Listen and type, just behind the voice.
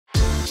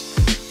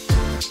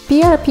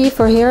PRP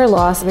for hair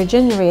loss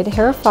regenerate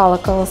hair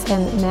follicles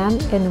in men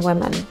and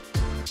women.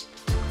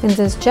 In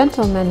this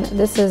gentleman,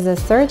 this is the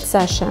third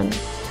session.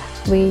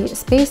 We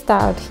spaced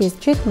out his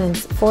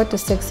treatments 4 to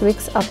 6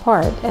 weeks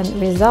apart, and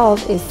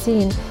result is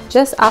seen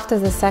just after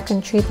the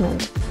second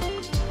treatment.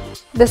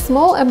 The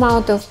small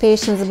amount of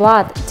patient's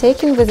blood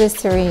taken with a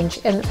syringe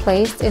and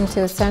placed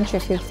into a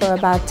centrifuge for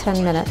about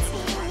 10 minutes.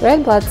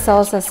 Red blood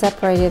cells are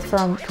separated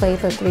from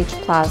platelet-rich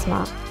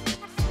plasma.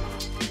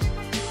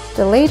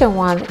 The later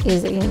one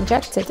is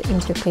injected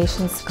into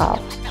patient's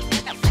scalp.